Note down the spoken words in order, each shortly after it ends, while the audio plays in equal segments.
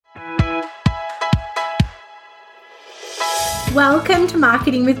Welcome to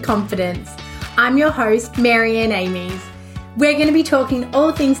Marketing with Confidence. I'm your host, Marianne Amies. We're going to be talking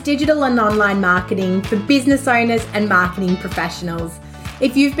all things digital and online marketing for business owners and marketing professionals.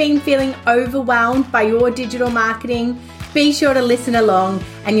 If you've been feeling overwhelmed by your digital marketing, be sure to listen along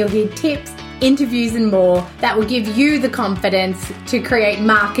and you'll hear tips, interviews and more that will give you the confidence to create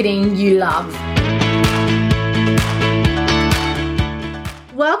marketing you love.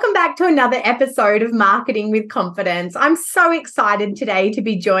 Welcome back to another episode of Marketing with Confidence. I'm so excited today to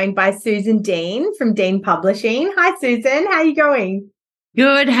be joined by Susan Dean from Dean Publishing. Hi, Susan. How are you going?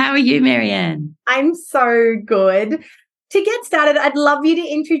 Good. How are you, Marianne? I'm so good. To get started, I'd love you to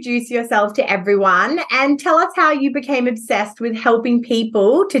introduce yourself to everyone and tell us how you became obsessed with helping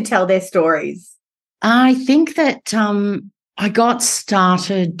people to tell their stories. I think that I got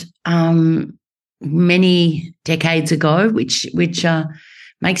started many decades ago, which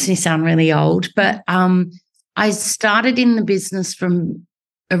makes me sound really old, but I started in the business from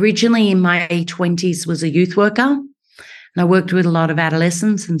originally in my 20s, was a youth worker, and I worked with a lot of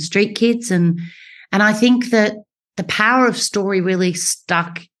adolescents and street kids, and I think that the power of story really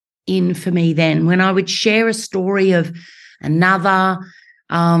stuck in for me then. When I would share a story of another,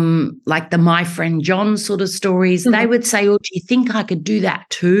 like the My Friend John sort of stories, they would say, "Oh, do you think I could do that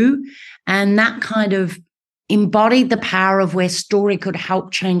too?" And that kind of embodied the power of where story could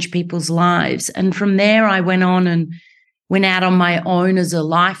help change people's lives. And from there, I went on and went out on my own as a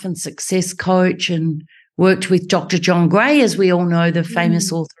life and success coach and worked with Dr. John Gray, as we all know, the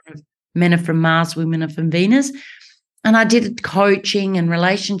famous author of Men Are From Mars, Women Are From Venus. And I did coaching and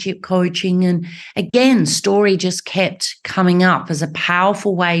relationship coaching. And again, story just kept coming up as a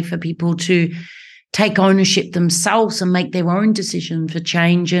powerful way for people to take ownership themselves and make their own decision for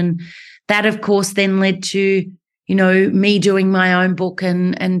change. And that, of course, then led to, me doing my own book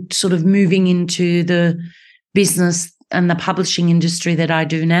and sort of moving into the business and the publishing industry that I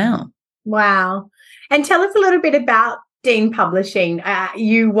do now. Wow. And tell us a little bit about Dean Publishing.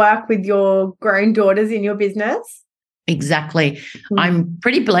 You work with your grown daughters in your business? Exactly. I'm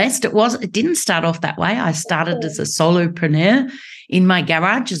pretty blessed. It didn't start off that way. I started as a solopreneur in my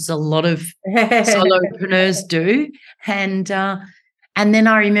garage, as a lot of solopreneurs do. And then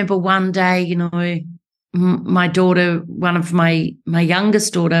I remember one day, my daughter, one of my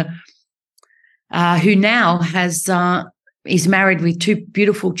youngest daughter, who now is married with two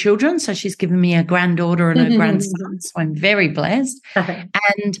beautiful children. So she's given me a granddaughter and a grandson. So I'm very blessed.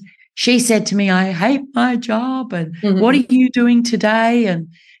 And she said to me, "I hate my job. And what are you doing today? And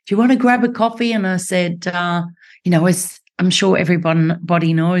do you want to grab a coffee?" And I said, as I'm sure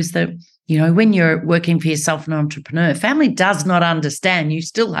everybody knows that, when you're working for yourself, an entrepreneur, family does not understand. You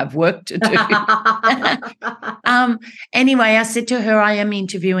still have work to do. Anyway, I said to her, I am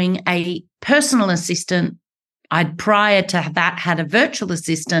interviewing a personal assistant. I'd prior to that had a virtual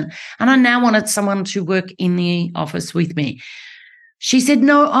assistant, and I now wanted someone to work in the office with me. She said,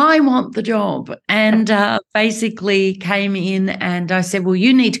 "No, I want the job," and basically came in, and I said, "Well,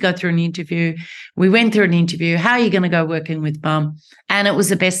 you need to go through an interview." We went through an interview. "How are you going to go working with Mum?" And it was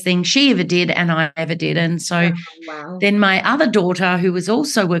the best thing she ever did and I ever did. And so then my other daughter, who was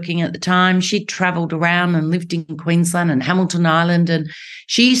also working at the time, she travelled around and lived in Queensland and Hamilton Island, and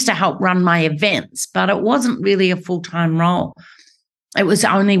she used to help run my events, but it wasn't really a full-time role. It was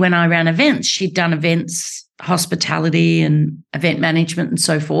only when I ran events. She'd done events, hospitality and event management and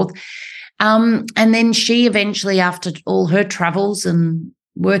so forth. And then she eventually, after all her travels and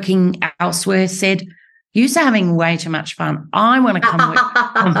working elsewhere, said, "You're having way too much fun. I want to come work for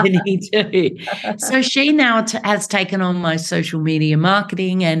the company too." So she now has taken on my social media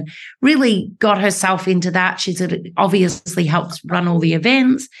marketing and really got herself into that. She's obviously helped run all the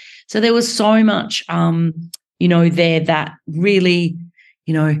events. So there was so much, there that really,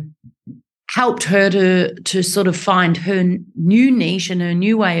 helped her to sort of find her new niche and her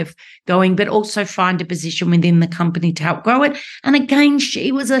new way of going, but also find a position within the company to help grow it. And again,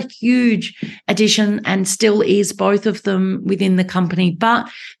 she was a huge addition and still is, both of them within the company. But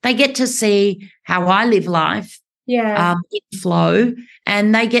they get to see how I live life in flow,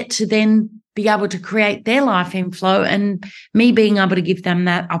 and they get to then be able to create their life in flow, and me being able to give them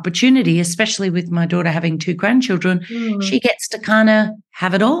that opportunity, especially with my daughter having two grandchildren, she gets to kind of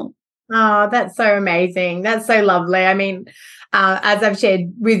have it all. Oh, that's so amazing. That's so lovely. I mean, as I've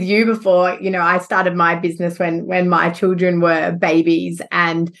shared with you before, I started my business when my children were babies,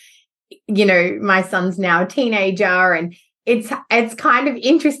 and, my son's now a teenager, and it's kind of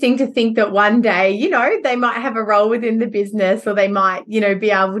interesting to think that one day, they might have a role within the business, or they might,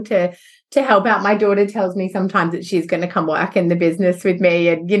 be able to help out. My daughter tells me sometimes that she's going to come work in the business with me,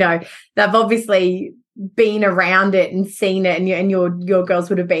 and, they've obviously been around it and seen it, and your girls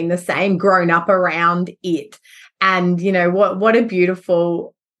would have been the same, grown up around it. And, you know, what a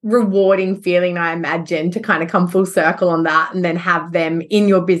beautiful, rewarding feeling, I imagine, to kind of come full circle on that and then have them in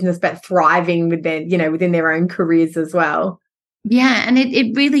your business but thriving with their, you know, within their own careers as well. Yeah, and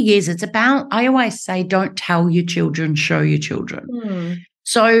it really is. It's about, I always say, don't tell your children, show your children.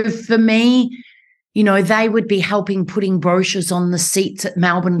 So for me, you know, they would be helping putting brochures on the seats at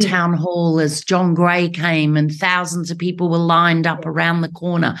Melbourne Town Hall as John Gray came and thousands of people were lined up around the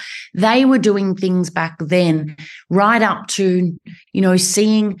corner. They were doing things back then right up to, you know,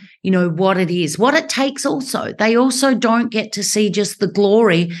 seeing, you know, what it is, what it takes also. They also don't get to see just the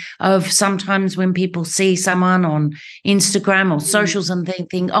glory of sometimes when people see someone on Instagram or socials and they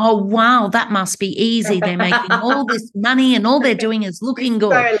think, oh, wow, that must be easy. They're making all this money and all they're doing is looking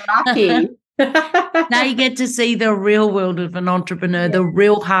good. So lucky. They get to see the real world of an entrepreneur, the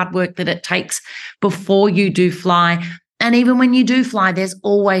real hard work that it takes before you do fly. And even when you do fly, there's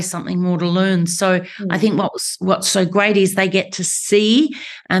always something more to learn. So I think what's so great is they get to see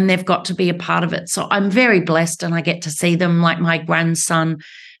and they've got to be a part of it. So I'm very blessed and I get to see them. Like my grandson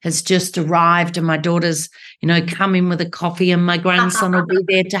has just arrived and my daughter's, you know, come in with a coffee and my grandson will be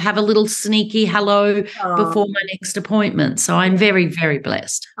there to have a little sneaky hello before my next appointment. So I'm very, very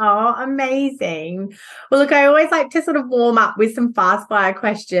blessed. Oh, amazing. Well, look, I always like to sort of warm up with some fast fire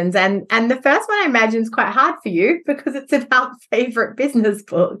questions. And the first one I imagine is quite hard for you because it's about favorite business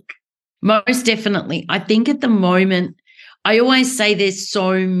book. Most definitely. I think at the moment, I always say there's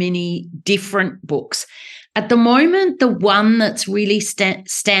so many different books. At the moment, the one that's really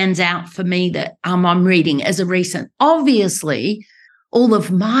stands out for me that I'm reading as a recent, obviously, all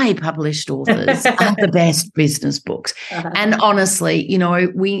of my published authors are the best business books. And honestly, you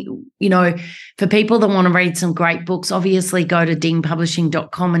know, for people that want to read some great books, obviously go to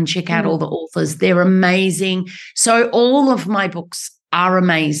dingpublishing.com and check out all the authors. They're amazing. So all of my books are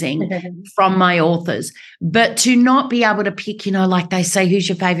amazing from my authors. But to not be able to pick, you know, like they say, who's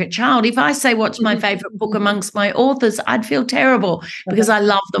your favorite child? If I say what's my favorite book amongst my authors, I'd feel terrible because I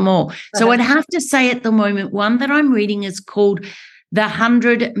love them all. So I'd have to say at the moment, one that I'm reading is called The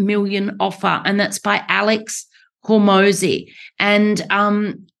 100 Million Offer, and that's by Alex Hormozi. And,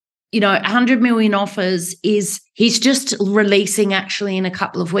 you know, 100 Million Offers he's just releasing actually in a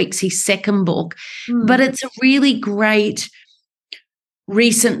couple of weeks his second book, but it's a really great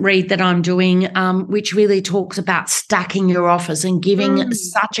recent read that I'm doing, which really talks about stacking your offers and giving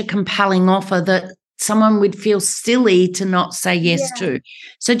such a compelling offer that someone would feel silly to not say yes to.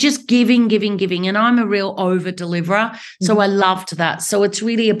 So just giving. And I'm a real over deliverer. So I loved that. So it's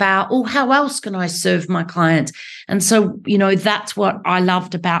really about, how else can I serve my clients? And so, you know, that's what I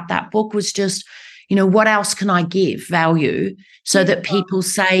loved about that book was just, you know, what else can I give value so that people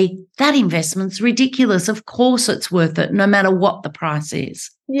say that investment's ridiculous. Of course it's worth it, no matter what the price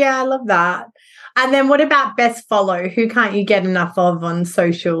is. Yeah, I love that. And then what about best follow? Who can't you get enough of on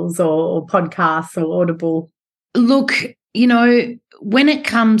socials or podcasts or Audible? Look, you know, when it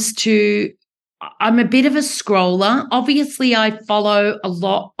comes to, I'm a bit of a scroller. Obviously, I follow a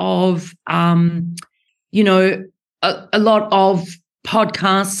lot of, you know, a lot of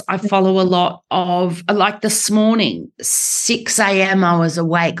podcasts. I follow a lot of, like this morning, 6 a.m. I was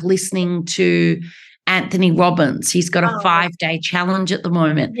awake listening to Anthony Robbins. He's got a 5-day challenge at the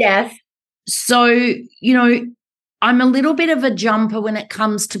moment. Yes. So, you know, I'm a little bit of a jumper when it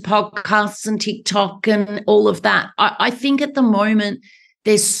comes to podcasts and TikTok and all of that. I think at the moment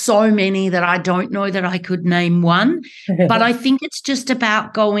there's so many that I don't know that I could name one, but I think it's just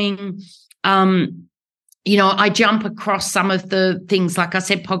about going, you know, I jump across some of the things, like I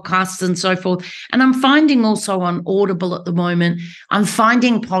said, podcasts and so forth. And I'm finding also on Audible at the moment, I'm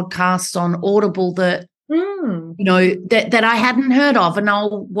finding podcasts on Audible that, you know, that I hadn't heard of, and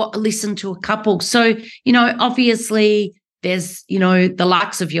I'll listen to a couple. So, you know, obviously there's, you know, the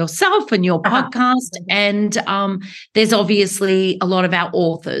likes of yourself and your podcast, and there's obviously a lot of our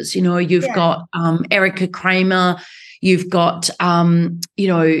authors. You know, you've got Erica Kramer, you've got, you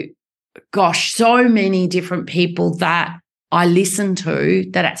know, gosh, so many different people that I listen to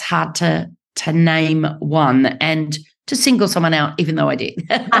that it's hard to name one and to single someone out, even though I did.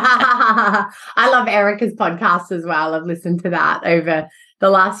 I love Erica's podcast as well. I've listened to that over the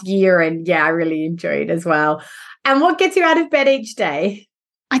last year, and I really enjoyed it as well. And what gets you out of bed each day?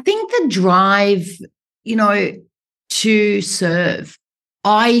 I think the drive, you know, to serve.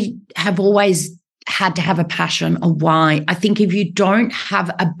 I have always had to have a passion, a why. I think if you don't have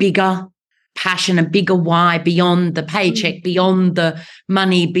a bigger passion, a bigger why beyond the paycheck, beyond the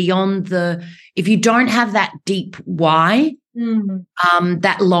money, if you don't have that deep why,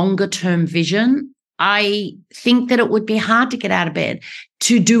 that longer term vision, I think that it would be hard to get out of bed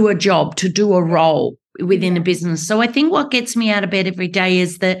to do a job, to do a role within a business. So I think what gets me out of bed every day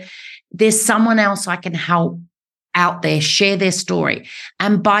is that there's someone else I can help out there, share their story.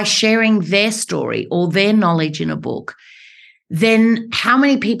 And by sharing their story or their knowledge in a book, then how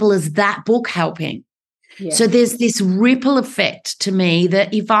many people is that book helping? Yeah. So there's this ripple effect to me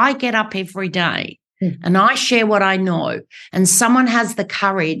that if I get up every day and I share what I know and someone has the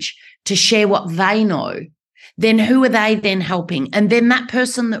courage to share what they know, then who are they then helping? And then that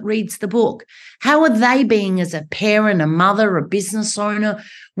person that reads the book, how are they being as a parent, a mother, a business owner?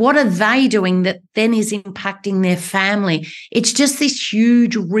 What are they doing that then is impacting their family? It's just this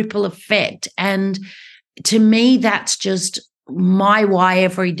huge ripple effect. And to me, that's just my why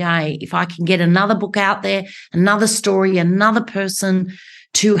every day. If I can get another book out there, another story, another person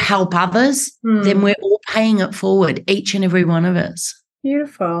to help others, then we're all paying it forward, each and every one of us.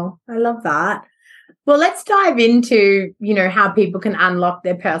 Beautiful. I love that. Well, let's dive into, how people can unlock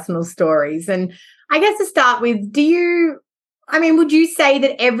their personal stories. And I guess to start with, would you say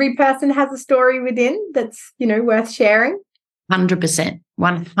that every person has a story within that's, worth sharing? 100%.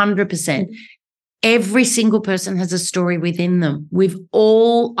 Every single person has a story within them. We've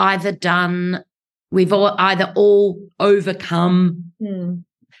all either overcome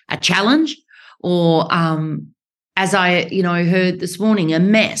a challenge or, as I, heard this morning, a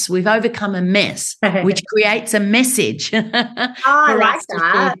mess. We've overcome a mess, which creates a message for us to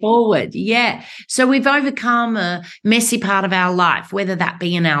share forward. Yeah. So we've overcome a messy part of our life, whether that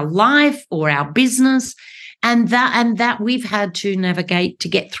be in our life or our business, and that we've had to navigate to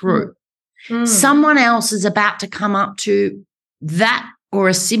get through. Someone else is about to come up to that or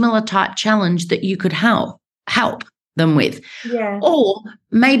a similar type challenge that you could help them with. Yeah. Or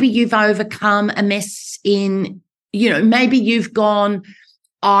maybe you've overcome a mess in, maybe you've gone,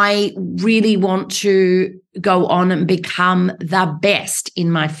 I really want to go on and become the best in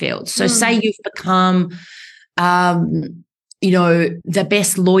my field. So say you've become, the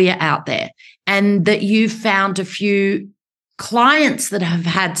best lawyer out there, and that you've found a few clients that have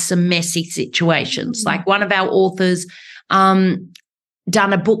had some messy situations. Like one of our authors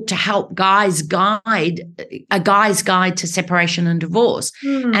done a book to help a guy's guide to separation and divorce.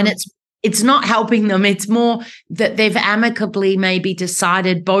 And it's not helping them. It's more that they've amicably maybe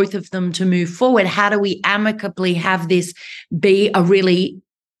decided, both of them, to move forward. How do we amicably have this be a really,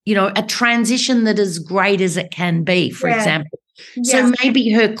 a transition that is great as it can be, for example? Yes. So maybe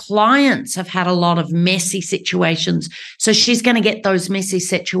her clients have had a lot of messy situations. So she's going to get those messy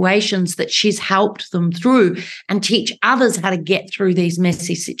situations that she's helped them through and teach others how to get through these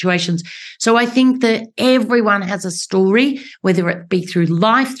messy situations. So I think that everyone has a story, whether it be through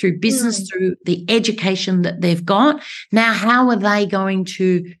life, through business, through the education that they've got. Now, how are they going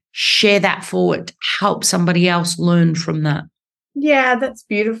to share that forward, help somebody else learn from that? Yeah, that's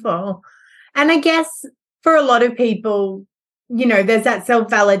beautiful. And I guess for a lot of people, there's that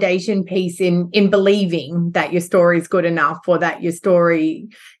self-validation piece in believing that your story is good enough or that your story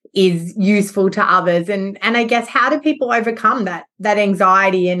is useful to others. And I guess, how do people overcome that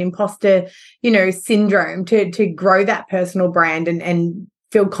anxiety and imposter, syndrome to grow that personal brand and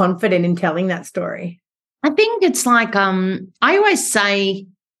feel confident in telling that story? I think it's like, I always say,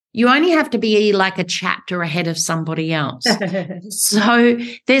 you only have to be like a chapter ahead of somebody else. So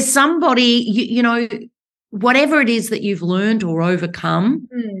there's somebody, whatever it is that you've learned or overcome,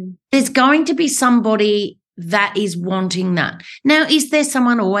 there's going to be somebody that is wanting that. Now, is there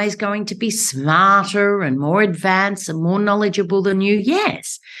someone always going to be smarter and more advanced and more knowledgeable than you?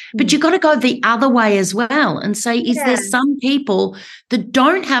 Yes. But you've got to go the other way as well and say, is there some people that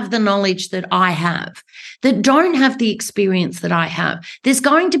don't have the knowledge that I have, that don't have the experience that I have? There's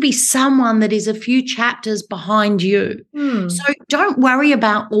going to be someone that is a few chapters behind you. So don't worry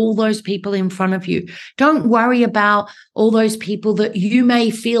about all those people in front of you. Don't worry about all those people that you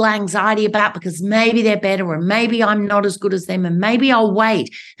may feel anxiety about because maybe they're better or maybe I'm not as good as them and maybe I'll wait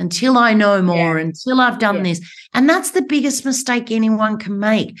until I know more, until I've done this. And that's the biggest mistake anyone can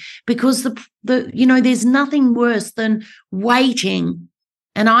make, because there's nothing worse than waiting.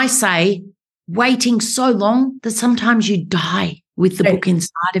 And I say waiting so long that sometimes you die with the book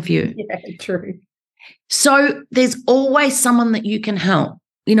inside of you. Yeah, true. So there's always someone that you can help.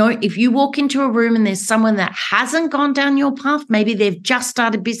 If you walk into a room and there's someone that hasn't gone down your path, maybe they've just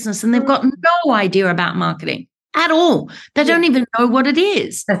started business and they've got no idea about marketing at all. They don't even know what it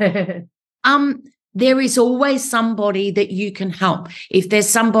is. There is always somebody that you can help. If there's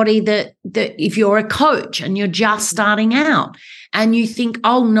somebody that if you're a coach and you're just starting out and you think,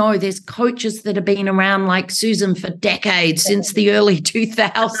 oh no, there's coaches that have been around like Susan for decades, since the early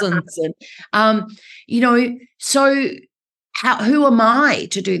 2000s. And, so who am I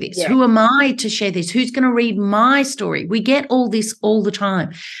to do this? Yeah. Who am I to share this? Who's going to read my story? We get all this all the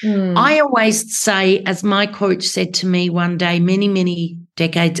time. I always say, as my coach said to me one day, many, many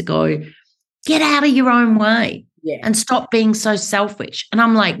decades ago, get out of your own way. Yeah. And stop being so selfish. And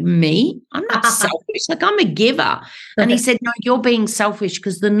I'm like, me? I'm not selfish. Like, I'm a giver. And he said, no, you're being selfish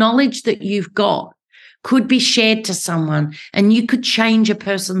because the knowledge that you've got could be shared to someone and you could change a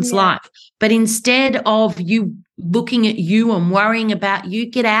person's life. But instead of you looking at you and worrying about you,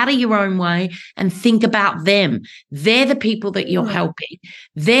 get out of your own way and think about them. They're the people that you're helping.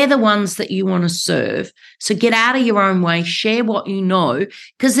 They're the ones that you want to serve. So get out of your own way, share what you know,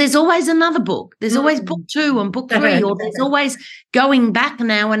 because there's always another book. There's always book 2 and book 3, or there's always going back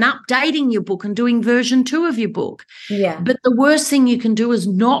now and updating your book and doing version 2 of your book. Yeah. But the worst thing you can do is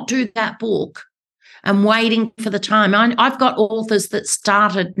not do that book and waiting for the time. I've got authors that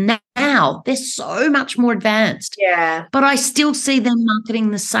started now. They're so much more advanced. Yeah. But I still see them marketing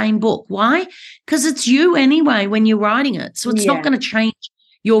the same book. Why? Because it's you anyway when you're writing it. So it's not going to change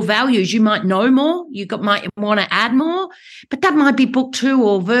your values. You might know more. Might want to add more, but that might be book 2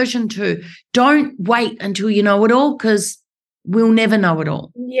 or version 2. Don't wait until you know it all, because we'll never know it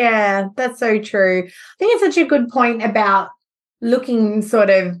all. Yeah, that's so true. I think it's such a good point about looking sort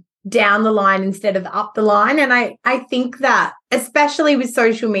of down the line instead of up the line. And I think that especially with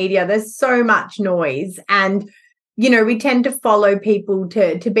social media, there's so much noise, and we tend to follow people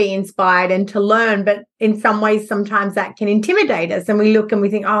to be inspired and to learn, but in some ways sometimes that can intimidate us, and we look and we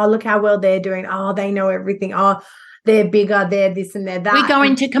think, oh, look how well they're doing, oh, they know everything, oh, they're bigger, they're this and they're that. We go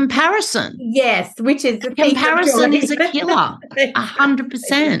into comparison. Yes, which is the comparison is a killer.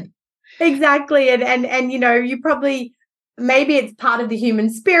 100%. Exactly. And you probably, maybe it's part of the human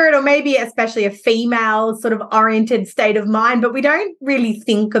spirit, or maybe especially a female sort of oriented state of mind, but we don't really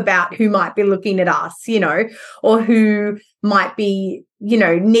think about who might be looking at us, or who might be,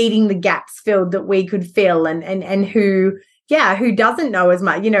 needing the gaps filled that we could fill, and who doesn't know as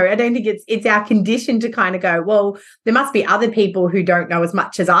much. I don't think it's our condition to kind of go, well, there must be other people who don't know as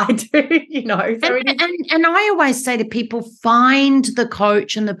much as I do, So and I always say to people, find the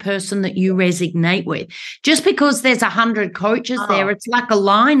coach and the person that you resonate with. Just because there's 100 coaches there, it's like a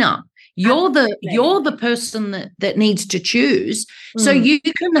lineup. You're the person that needs to choose. So you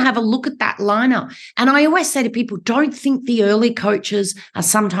can have a look at that lineup. And I always say to people, don't think the early coaches are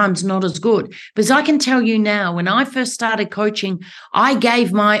sometimes not as good, because I can tell you now, when I first started coaching, I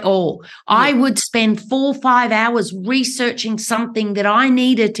gave my all. I would spend 4 or 5 hours researching something that I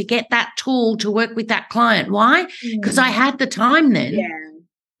needed to get that tool to work with that client. Why? Because I had the time then. Yeah.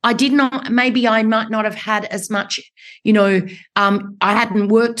 Maybe I might not have had as much, I hadn't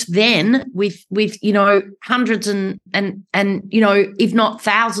worked then with hundreds and if not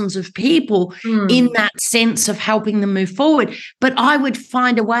thousands of people in that sense of helping them move forward. But I would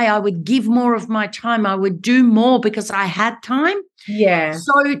find a way, I would give more of my time, I would do more because I had time. Yeah.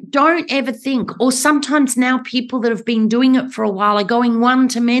 So don't ever think, or sometimes now people that have been doing it for a while are going one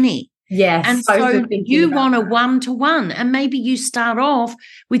to many. Yes. And so you want a one-to-one, and maybe you start off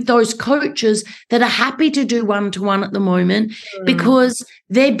with those coaches that are happy to do one-to-one at the moment because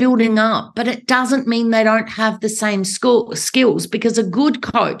they're building up, but it doesn't mean they don't have the same skills, because a good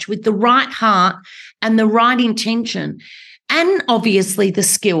coach with the right heart and the right intention, and obviously the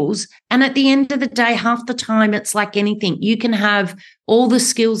skills. And at the end of the day, half the time it's like anything. You can have all the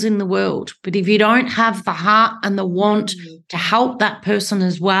skills in the world, but if you don't have the heart and the want to help that person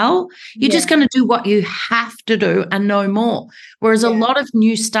as well, you're just going to do what you have to do and no more. Whereas a lot of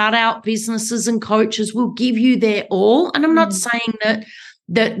new start-out businesses and coaches will give you their all. And I'm not saying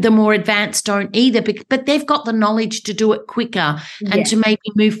that the more advanced don't either, but they've got the knowledge to do it quicker and to maybe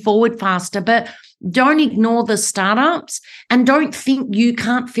move forward faster. But don't ignore the startups, and don't think you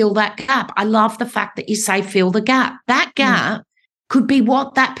can't fill that gap. I love the fact that you say fill the gap. That gap could be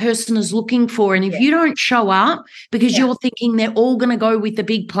what that person is looking for. And if you don't show up because you're thinking they're all going to go with the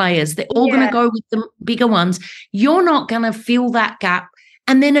big players, they're all going to go with the bigger ones, you're not going to fill that gap.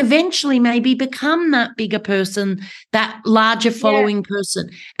 And then eventually maybe become that bigger person, that larger following person.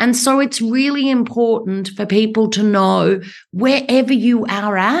 And so it's really important for people to know wherever you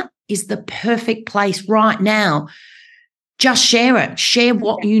are at is the perfect place right now. Just share it. Share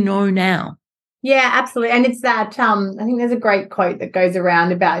what you know now. Yeah, absolutely. And it's that, I think there's a great quote that goes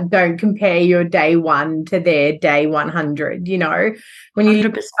around about don't compare your day 1 to their day 100. When you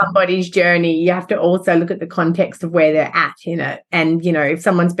look at somebody's journey, you have to also look at the context of where they're at in it. And, if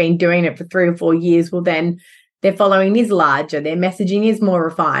someone's been doing it for 3 or 4 years, well, then their following is larger, their messaging is more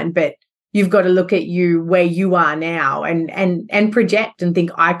refined, but you've got to look at you where you are now and project and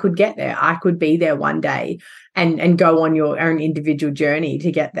think, I could get there. I could be there one day, and go on your own individual journey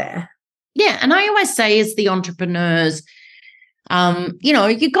to get there. Yeah. And I always say, as the entrepreneurs, you know,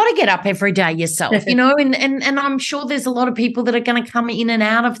 you got to get up every day yourself, you know, and I'm sure there's a lot of people that are going to come in and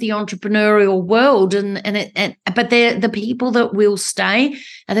out of the entrepreneurial world, but they're the people that will stay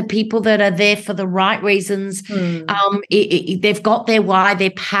are the people that are there for the right reasons. They've got their why,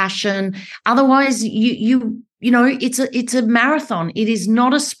 their passion. Otherwise, you know, it's a marathon. It is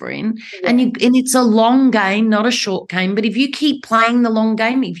not a sprint, and it's a long game, not a short game. But if you keep playing the long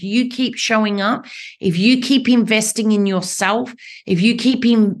game, if you keep showing up, if you keep investing in yourself, if you keep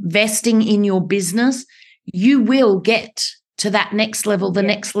investing in your business, you will get to that next level, the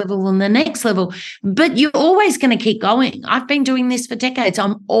next level, and the next level. But you're always going to keep going. I've been doing this for decades.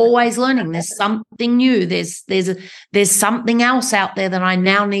 I'm always learning. There's something new. There's something else out there that I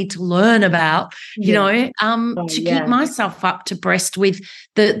now need to learn about, you know, to keep myself up to breast with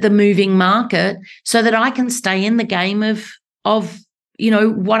the moving market, so that I can stay in the game of you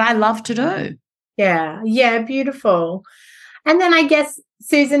know, what I love to do. Yeah, beautiful. And then I guess,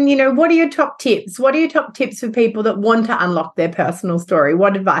 Susan, you know, what are your top tips? What are your top tips for people that want to unlock their personal story?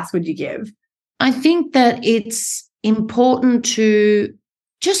 What advice would you give? I think that it's important to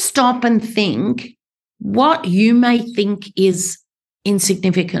just stop and think what you may think is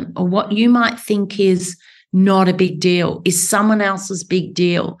insignificant, or what you might think is not a big deal, is someone else's big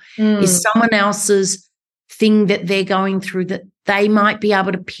deal, is someone else's thing that they're going through, that they might be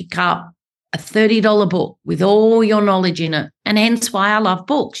able to pick up a $30 book with all your knowledge in it. And hence why I love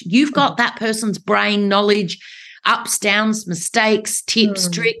books. You've got that person's brain, knowledge, ups, downs, mistakes, tips,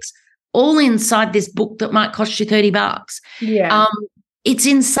 tricks, all inside this book that might cost you $30. Yeah. It's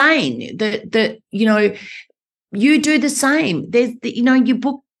insane that you know, you do the same. There's you know, your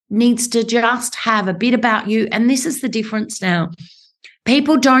book needs to just have a bit about you. And this is the difference now.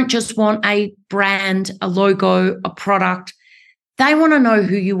 People don't just want a brand, a logo, a product. They want to know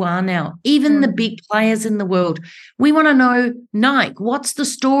who you are now. Even the big players in the world. We want to know Nike. What's the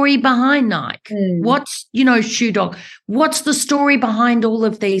story behind Nike? What's, you know, Shoe Dog? What's the story behind all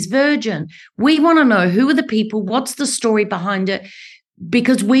of these? Virgin. We want to know who are the people, what's the story behind it,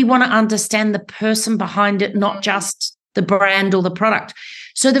 because we want to understand the person behind it, not just the brand or the product.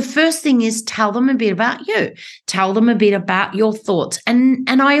 So the first thing is, tell them a bit about you. Tell them a bit about your thoughts. And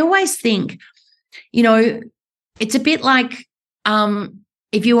I always think, you know, it's a bit like,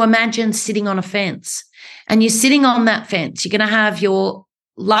 if you imagine sitting on a fence, and you're sitting on that fence, you're going to have your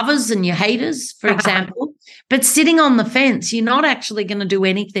lovers and your haters, for example, but sitting on the fence, you're not actually going to do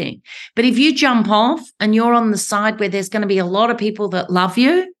anything. But if you jump off and you're on the side where there's going to be a lot of people that love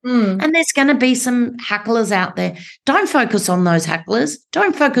you, and there's going to be some hecklers out there, don't focus on those hecklers.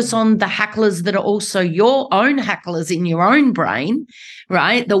 Don't focus on the hecklers that are also your own hecklers in your own brain,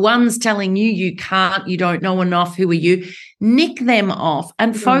 right? The ones telling you you can't, you don't know enough, who are you? Nick them off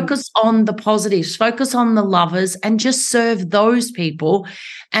and focus on the positives, focus on the lovers, and just serve those people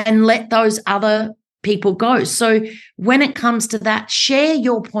and let those other people go. So when it comes to that, share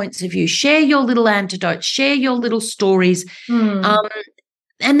your points of view, share your little antidotes, share your little stories.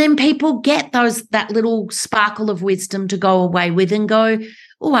 And then people get that little sparkle of wisdom to go away with and go,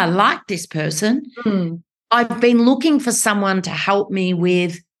 oh, I like this person. I've been looking for someone to help me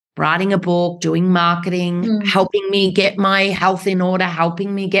with writing a book, doing marketing, helping me get my health in order,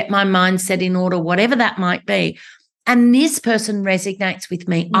 helping me get my mindset in order, whatever that might be. And this person resonates with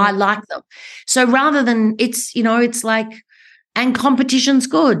me. I like them. So rather than it's, you know, it's like, and competition's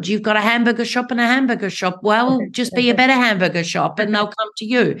good. You've got a hamburger shop and a hamburger shop. Well, just be a better hamburger shop and they'll come to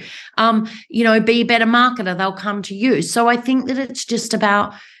you. You know, be a better marketer, they'll come to you. So I think that it's just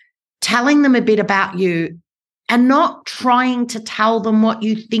about telling them a bit about you and not trying to tell them what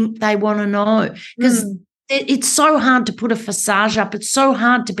you think they want to know, because it's so hard to put a facade up. It's so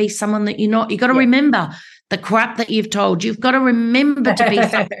hard to be someone that you're not. You've got to remember the crap that you've told. You've got to remember to be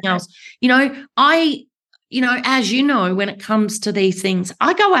something else. You know, as you know, when it comes to these things,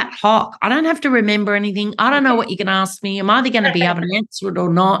 I go ad hoc. I don't have to remember anything. I don't know what you're going to ask me. I'm either going to be able to answer it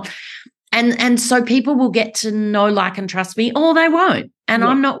or not. And so people will get to know, like, and trust me, or they won't. And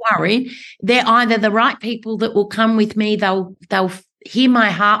I'm not worried. They're either the right people that will come with me. They'll hear my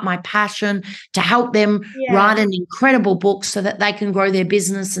heart, my passion to help them write an incredible book so that they can grow their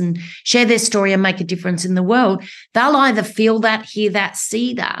business and share their story and make a difference in the world. They'll either feel that, hear that,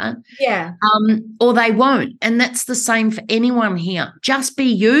 see that, or they won't. And that's the same for anyone here. Just be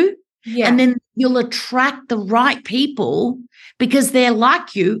you. Yeah. And then you'll attract the right people because they're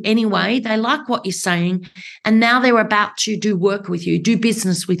like you anyway. They like what you're saying. And now they're about to do work with you, do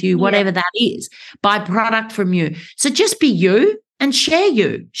business with you, whatever that is, buy product from you. So just be you and share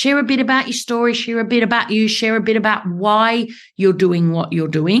you. Share a bit about your story, share a bit about you, share a bit about why you're doing what you're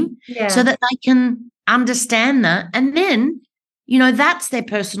doing so that they can understand that. And then, that's their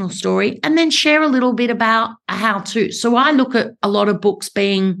personal story. And then share a little bit about a how-to. So I look at a lot of books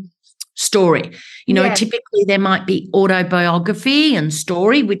being story. Typically there might be autobiography and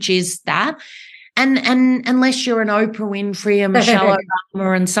story, which is that. And unless you're an Oprah Winfrey and Michelle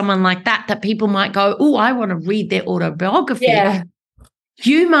Obama and someone like that people might go, oh, I want to read their autobiography. Yeah.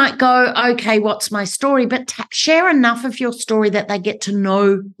 You might go, okay, what's my story? But share enough of your story that they get to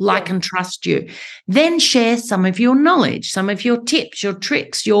know, like, and trust you. Then share some of your knowledge, some of your tips, your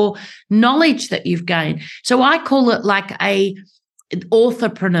tricks, your knowledge that you've gained. So I call it like a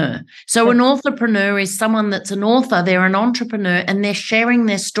authorpreneur. So an authorpreneur is someone that's an author, they're an entrepreneur, and they're sharing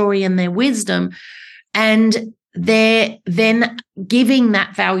their story and their wisdom, and they're then giving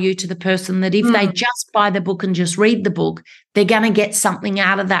that value to the person that if they just buy the book and just read the book, they're going to get something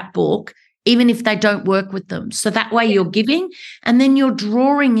out of that book, even if they don't work with them. So that way you're giving, and then you're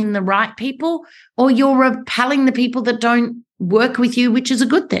drawing in the right people, or you're repelling the people that don't work with you, which is a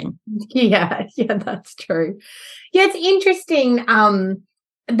good thing. Yeah, that's true. Yeah, it's interesting,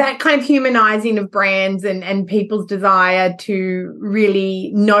 that kind of humanizing of brands and people's desire to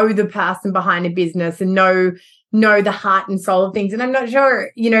really know the person behind a business and know the heart and soul of things. And I'm not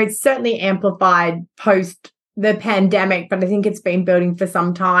sure, it's certainly amplified post the pandemic, but I think it's been building for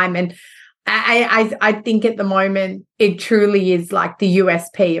some time. And I think at the moment it truly is like the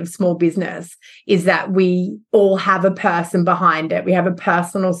USP of small business is that we all have a person behind it. We have a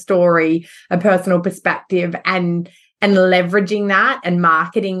personal story, a personal perspective, and leveraging that and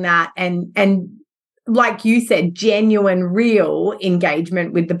marketing that and like you said, genuine, real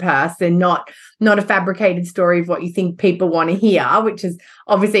engagement with the person, not a fabricated story of what you think people want to hear, which is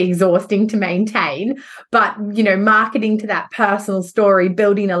obviously exhausting to maintain, but, marketing to that personal story,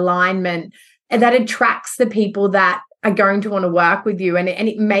 building alignment, and that attracts the people that are going to want to work with you. And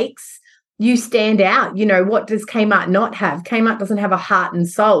it makes you stand out. What does Kmart not have? Kmart doesn't have a heart and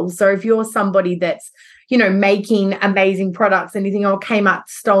soul. So if you're somebody that's, making amazing products and you think, oh, Kmart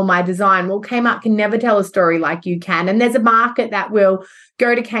stole my design. Well, Kmart can never tell a story like you can. And there's a market that will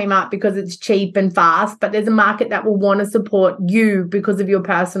go to Kmart because it's cheap and fast, but there's a market that will want to support you because of your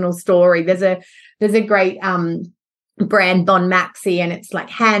personal story. There's a great brand, Bon Maxi, and it's like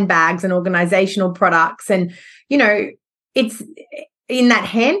handbags and organizational products. And, it's in that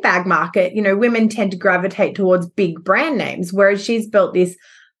handbag market, women tend to gravitate towards big brand names, whereas she's built this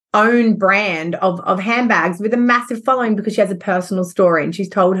own brand of handbags with a massive following because she has a personal story and she's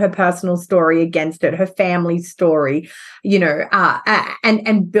told her personal story against it, her family story,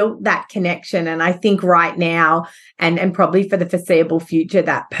 and built that connection. And I think right now and probably for the foreseeable future,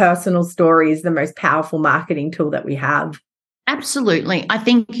 that personal story is the most powerful marketing tool that we have. Absolutely. I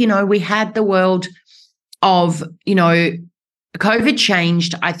think, we had the world of, COVID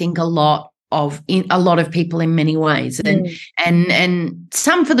changed, I think, a lot of people in many ways, and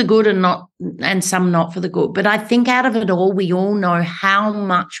some for the good and some not for the good. But I think out of it all, we all know how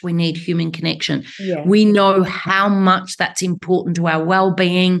much we need human connection. Yeah. We know how much that's important to our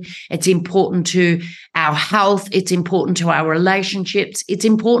well-being. It's important to our health. It's important to our relationships. It's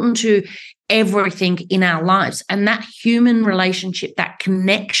important to everything in our lives. And that human relationship, that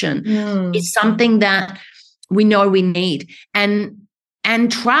connection is something that we know we need.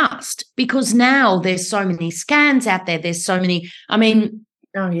 And trust, because now there's so many scams out there. There's so many,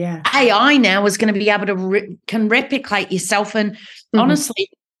 AI now is going to be able to can replicate yourself. And honestly,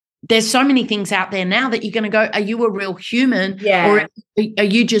 there's so many things out there now that you're going to go, are you a real human? Yeah. Or are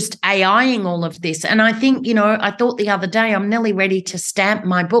you just AIing all of this? And I think, I thought the other day, I'm nearly ready to stamp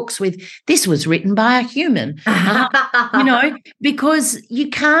my books with, this was written by a human, because you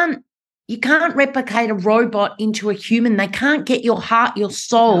can't replicate a robot into a human. They can't get your heart, your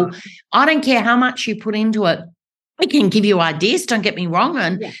soul. No. I don't care how much you put into it. It can give you ideas, don't get me wrong.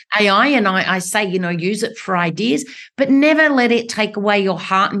 And AI, and I say, use it for ideas, but never let it take away your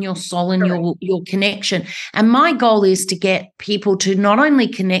heart and your soul and your connection. And my goal is to get people to not only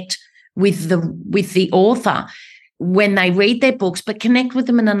connect with the author when they read their books, but connect with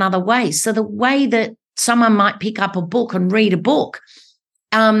them in another way. So the way that someone might pick up a book and read a book,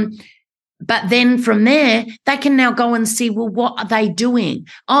 But then from there, they can now go and see, well, what are they doing?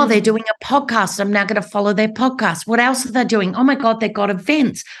 Oh, they're doing a podcast. I'm now going to follow their podcast. What else are they doing? Oh, my God, they've got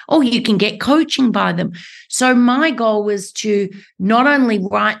events. Oh, you can get coaching by them. So my goal was to not only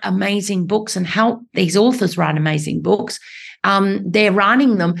write amazing books and help these authors write amazing books, they're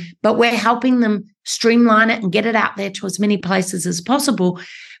writing them, but we're helping them streamline it and get it out there to as many places as possible.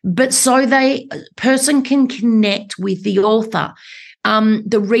 But so person can connect with the author.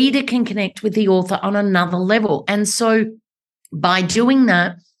 The reader can connect with the author on another level. And so by doing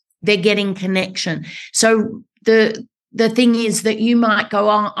that, they're getting connection. So the thing is that you might go,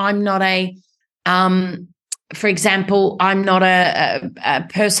 oh, I'm not for example, I'm not a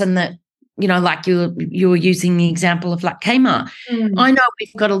person that, like you were using the example of like Kmart. I know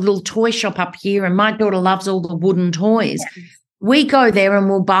we've got a little toy shop up here and my daughter loves all the wooden toys. Yes. We go there and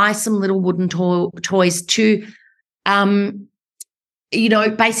we'll buy some little wooden toys to,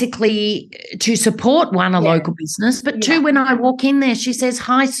 basically to support a local business, but two, when I walk in there, she says,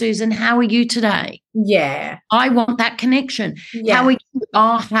 "Hi, Susan, how are you today?" Yeah. I want that connection. Yeah. How are you?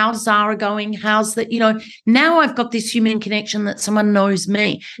 Oh, how's Zara going? How's that? Now I've got this human connection that someone knows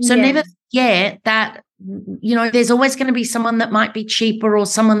me. So never forget that, there's always going to be someone that might be cheaper or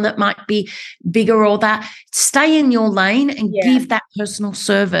someone that might be bigger or that. Stay in your lane and give that personal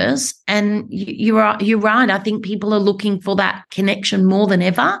service. And you're right. I think people are looking for that connection more than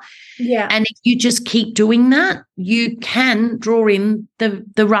ever. Yeah. And if you just keep doing that, you can draw in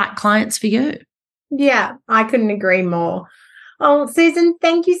the right clients for you. Yeah, I couldn't agree more. Oh, Susan,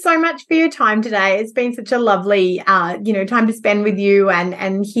 thank you so much for your time today. It's been such a lovely, time to spend with you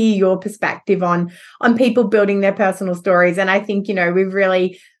and hear your perspective on people building their personal stories. And I think, we've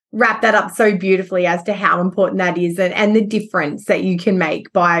really wrapped that up so beautifully as to how important that is and the difference that you can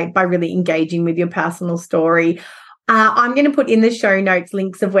make by really engaging with your personal story. I'm going to put in the show notes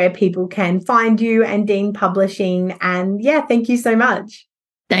links of where people can find you and Dean Publishing. And thank you so much.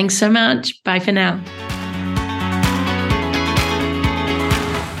 Thanks so much. Bye for now.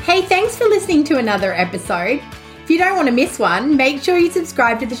 Hey, thanks for listening to another episode. If you don't want to miss one, make sure you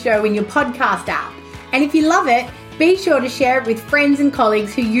subscribe to the show in your podcast app. And if you love it, be sure to share it with friends and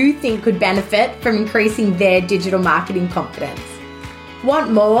colleagues who you think could benefit from increasing their digital marketing confidence.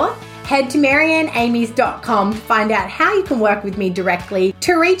 Want more? Head to marianneamies.com to find out how you can work with me directly,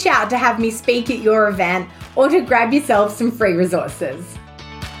 to reach out to have me speak at your event, or to grab yourself some free resources.